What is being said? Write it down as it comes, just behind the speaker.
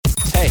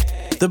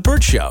The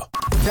Burt Show.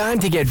 Time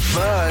to get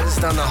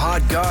buzzed on the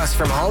hot goss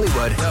from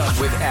Hollywood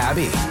with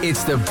Abby.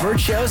 It's The Burt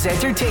Show's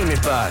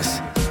Entertainment Buzz.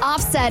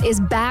 Offset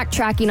is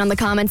backtracking on the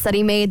comments that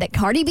he made that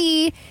Cardi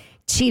B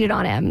cheated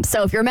on him.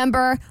 So if you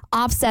remember,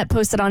 Offset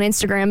posted on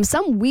Instagram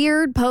some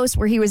weird post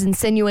where he was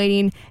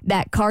insinuating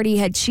that Cardi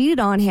had cheated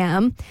on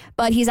him,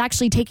 but he's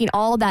actually taking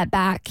all of that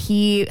back.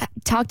 He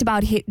talked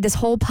about this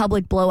whole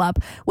public blow up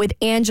with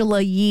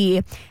Angela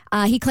Yee.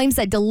 He claims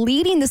that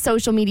deleting the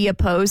social media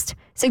post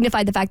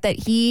signified the fact that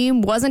he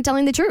wasn't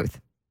telling the truth.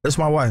 That's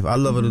my wife. I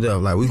love her to death.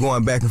 Like, we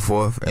going back and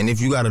forth. And if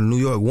you got a New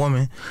York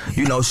woman,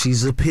 you know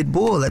she's a pit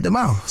bull at the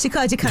mouth. She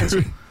called you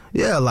country.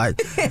 Yeah, like,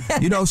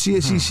 you know, she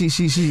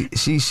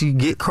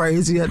get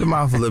crazy at the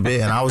mouth a little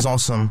bit. And I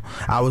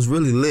was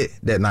really lit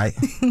that night.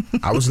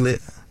 I was lit.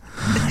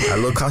 A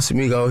little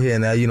Casamigo here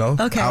and there, you know.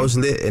 Okay. I was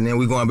lit, and then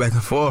we going back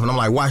and forth, and I'm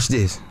like, watch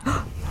this.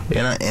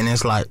 And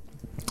it's like,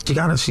 she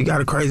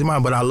got a crazy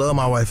mind, but I love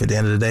my wife at the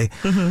end of the day.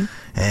 Mm-hmm.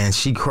 And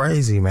she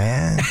crazy,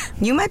 man.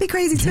 You might be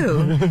crazy,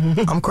 too.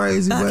 I'm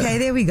crazy, but okay,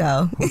 there we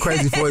go. we're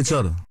crazy for each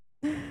other.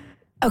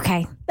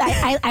 Okay.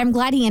 I'm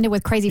glad he ended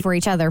with crazy for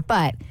each other,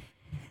 but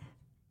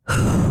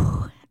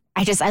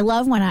I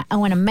love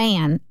when a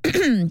man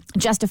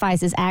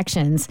justifies his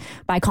actions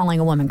by calling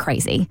a woman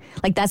crazy.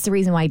 Like, that's the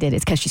reason why he did it.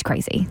 It's because she's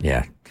crazy.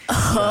 Yeah.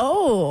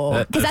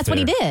 Oh, because that's what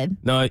he did.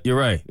 No, you're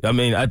right. I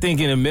mean, I think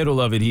in the middle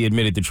of it, he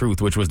admitted the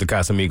truth, which was the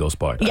Casamigos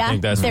part. Yeah, I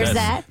think there's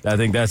that. I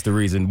think that's the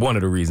reason, one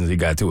of the reasons he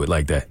got to it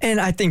like that. And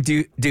I think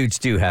dudes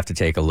do have to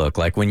take a look.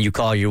 Like, when you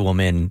call your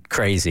woman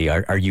crazy,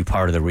 are you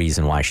part of the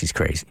reason why she's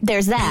crazy?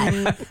 There's that.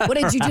 What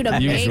did you do to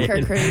make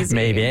her crazy?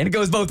 Maybe. And it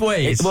goes both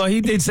ways. Well, he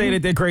did say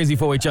that they're crazy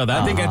for each other.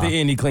 I think at the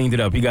end, he cleaned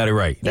it up. He got it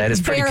right. That is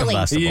pretty Barely.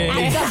 combustible. Yeah.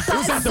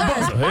 Who's got the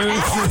buzzer?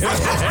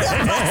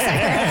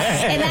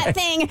 And that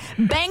thing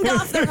banged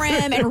off the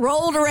rim and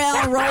rolled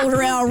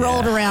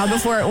around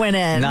before it went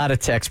in. Not a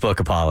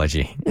textbook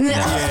apology.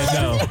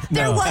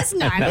 There was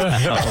none.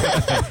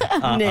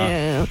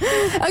 No.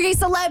 Okay,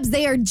 celebs,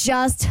 they are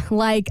just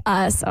like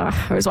us.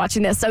 Oh, I was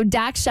watching this. So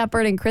Dax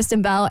Shepard and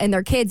Kristen Bell and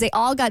their kids, they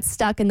all got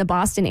stuck in the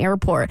Boston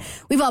airport.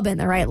 We've all been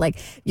there, right? Like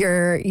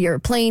your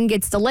plane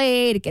gets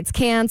delayed, it gets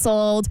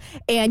canceled,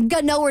 and you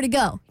got nowhere to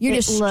go.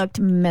 It looked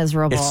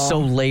miserable. It's so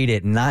late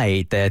at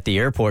night that the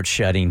airport's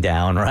shutting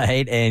down,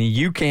 right? And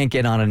you can't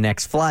get on a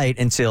next flight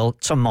until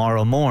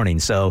tomorrow morning.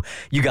 So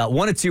you got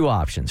one of two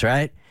options,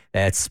 right?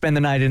 That's spend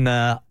the night in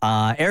the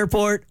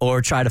airport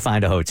or try to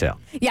find a hotel.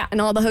 Yeah, and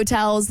all the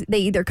hotels, they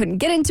either couldn't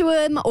get into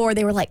them or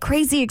they were like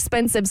crazy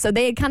expensive. So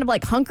they had kind of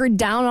like hunkered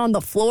down on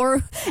the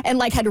floor and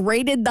like had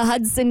raided the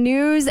Hudson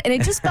News. And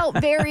it just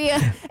felt very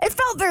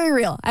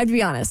real, I have to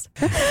be honest.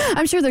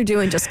 I'm sure they're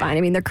doing just fine.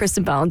 I mean, they're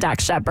Kristen Bell and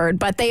Dax Shepard,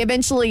 but they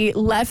eventually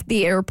left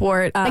the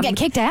airport. They got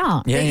kicked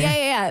out.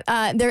 Yeah.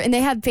 And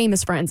they had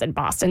famous friends in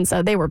Boston,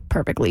 so they were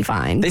perfectly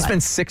fine. They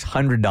spent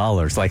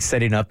 $600 like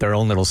setting up their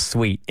own little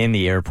suite in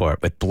the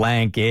airport with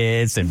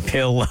blankets and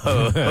pillows.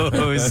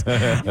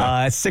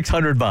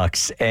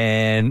 $600,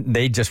 and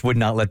they just would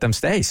not let them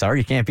stay. Sorry,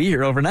 you can't be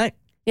here overnight.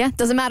 Yeah,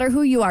 doesn't matter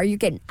who you are, you're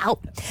getting out.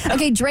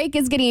 Okay, Drake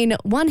is getting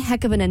one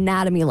heck of an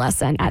anatomy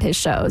lesson at his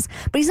shows,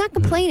 but he's not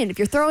complaining. If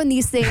you're throwing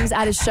these things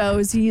at his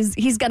shows,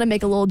 he's going to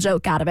make a little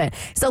joke out of it.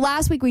 So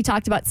last week we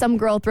talked about some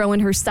girl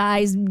throwing her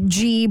size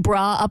G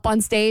bra up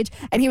on stage,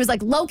 and he was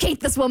like,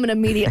 locate this woman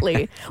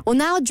immediately. Well,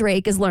 now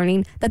Drake is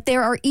learning that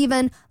there are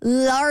even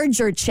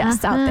larger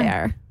chests out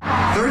there.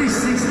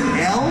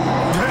 36L?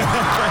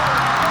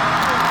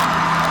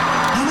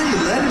 How many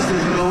letters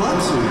does it go up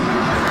to?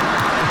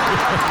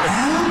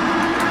 L?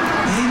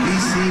 A, B,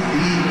 C, D,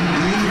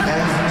 E,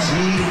 F, G,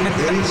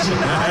 H,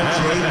 I,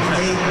 J,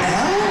 K,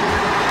 L?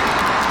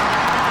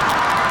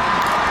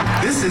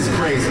 This is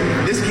crazy.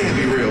 This can't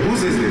be real.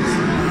 Whose is this?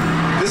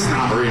 This is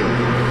not real.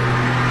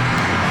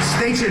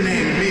 State your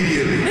name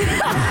immediately.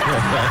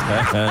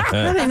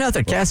 That ain't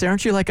nothing. Cassie,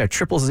 aren't you like a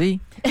triple Z?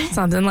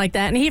 Something like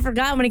that. And he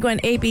forgot when he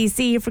went A, B,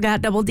 C, he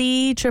forgot double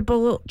D,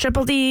 triple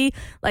D.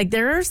 Like,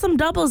 there are some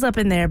doubles up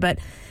in there, but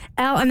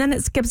L, and then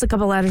it skips a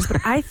couple letters,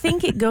 but I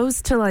think it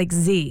goes to like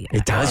Z.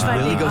 It does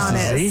really goes to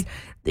Z?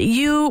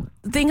 You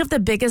think of the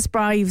biggest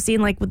bra you've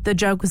seen, like what the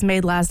joke was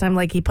made last time,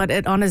 like he put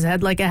it on his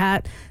head like a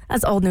hat.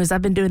 That's old news.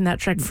 I've been doing that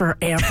trick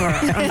forever,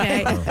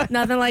 okay?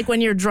 Nothing like when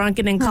you're drunk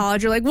and in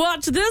college, you're like,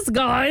 watch this,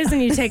 guys,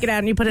 and you take it out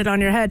and you put it on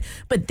your head.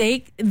 But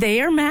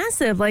they are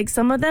massive. Like,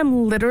 some of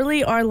them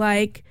literally are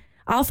like,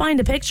 I'll find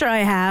a picture I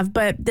have,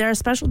 but there are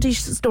specialty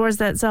stores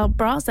that sell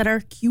bras that are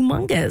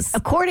humongous.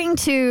 According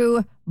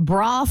to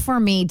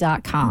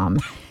braforme.com,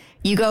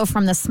 you go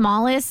from the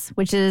smallest,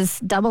 which is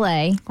double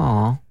A,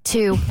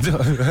 to...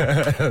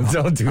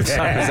 Don't do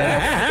that.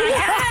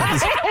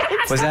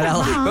 Was that out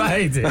loud?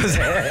 Right.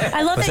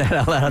 I love Was that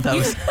out loud? That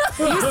was...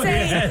 You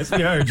say, Yes,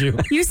 we heard you.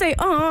 You say,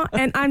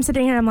 and I'm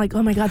sitting here, I'm like,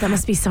 oh my God, that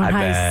must be so I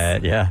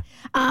nice. bet, yeah.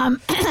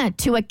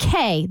 to a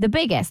K, the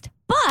biggest.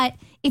 But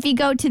if you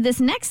go to this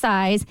next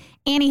size,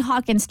 Annie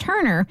Hawkins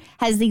Turner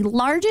has the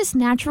largest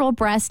natural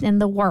breast in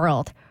the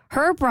world.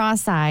 Her bra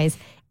size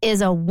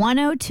is a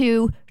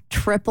 102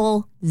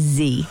 Triple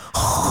Z.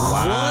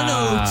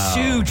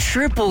 102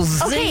 triple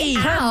Z. Okay,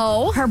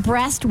 how? Her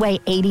breast weigh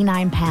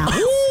 89 pounds.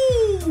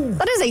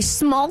 That is a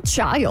small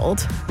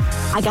child.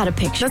 I got a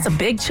picture. That's a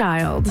big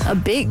child. It's a Take a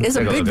big look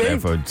at that baby.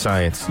 for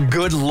science.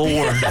 Good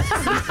Lord.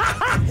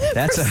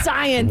 That's a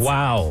Science.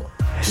 Wow.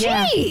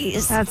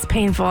 Jeez. That's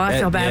painful. I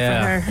feel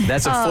bad for her.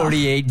 That's a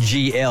 48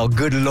 GL.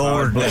 Good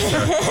Lord.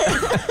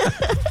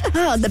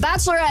 Oh, the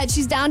Bachelorette,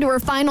 she's down to her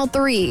final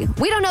 3.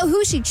 We don't know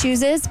who she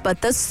chooses,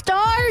 but the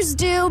stars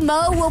do.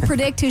 Mo will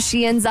predict who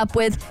she ends up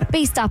with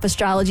based off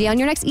astrology on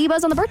your next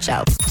eBuzz on The Burt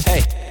Show.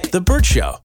 Hey, The Burt Show.